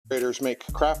Traders make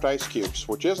craft ice cubes,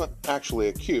 which isn't actually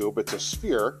a cube, it's a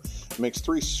sphere. It makes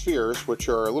 3 spheres, which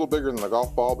are a little bigger than a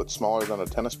golf ball, but smaller than a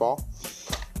tennis ball.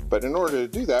 But in order to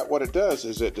do that, what it does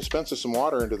is it dispenses some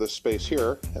water into this space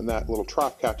here, and that little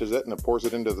trough catches it and it pours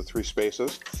it into the 3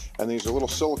 spaces. And these are little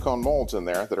silicone molds in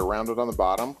there that are rounded on the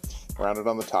bottom, rounded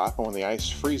on the top, and when the ice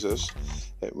freezes,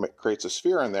 it creates a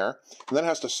sphere in there. And then it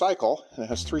has to cycle, and it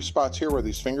has 3 spots here where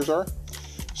these fingers are.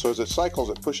 So as it cycles,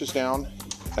 it pushes down,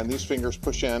 and these fingers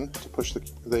push in to push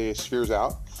the spheres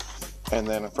out. And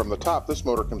then from the top, this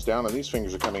motor comes down, and these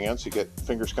fingers are coming in, so you get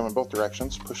fingers coming both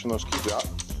directions, pushing those cubes out,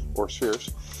 or spheres.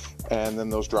 And then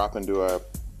those drop into a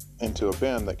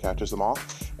bin that catches them all.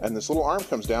 And this little arm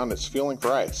comes down, and it's feeling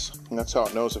for ice. And that's how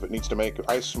it knows if it needs to make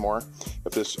ice some more.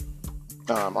 If this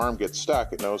arm gets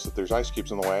stuck, it knows that there's ice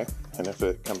cubes in the way. And if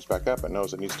it comes back up, it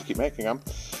knows it needs to keep making them.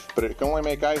 But it can only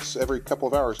make ice every couple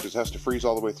of hours because it has to freeze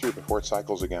all the way through before it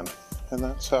cycles again. And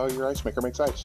that's how your ice maker makes ice.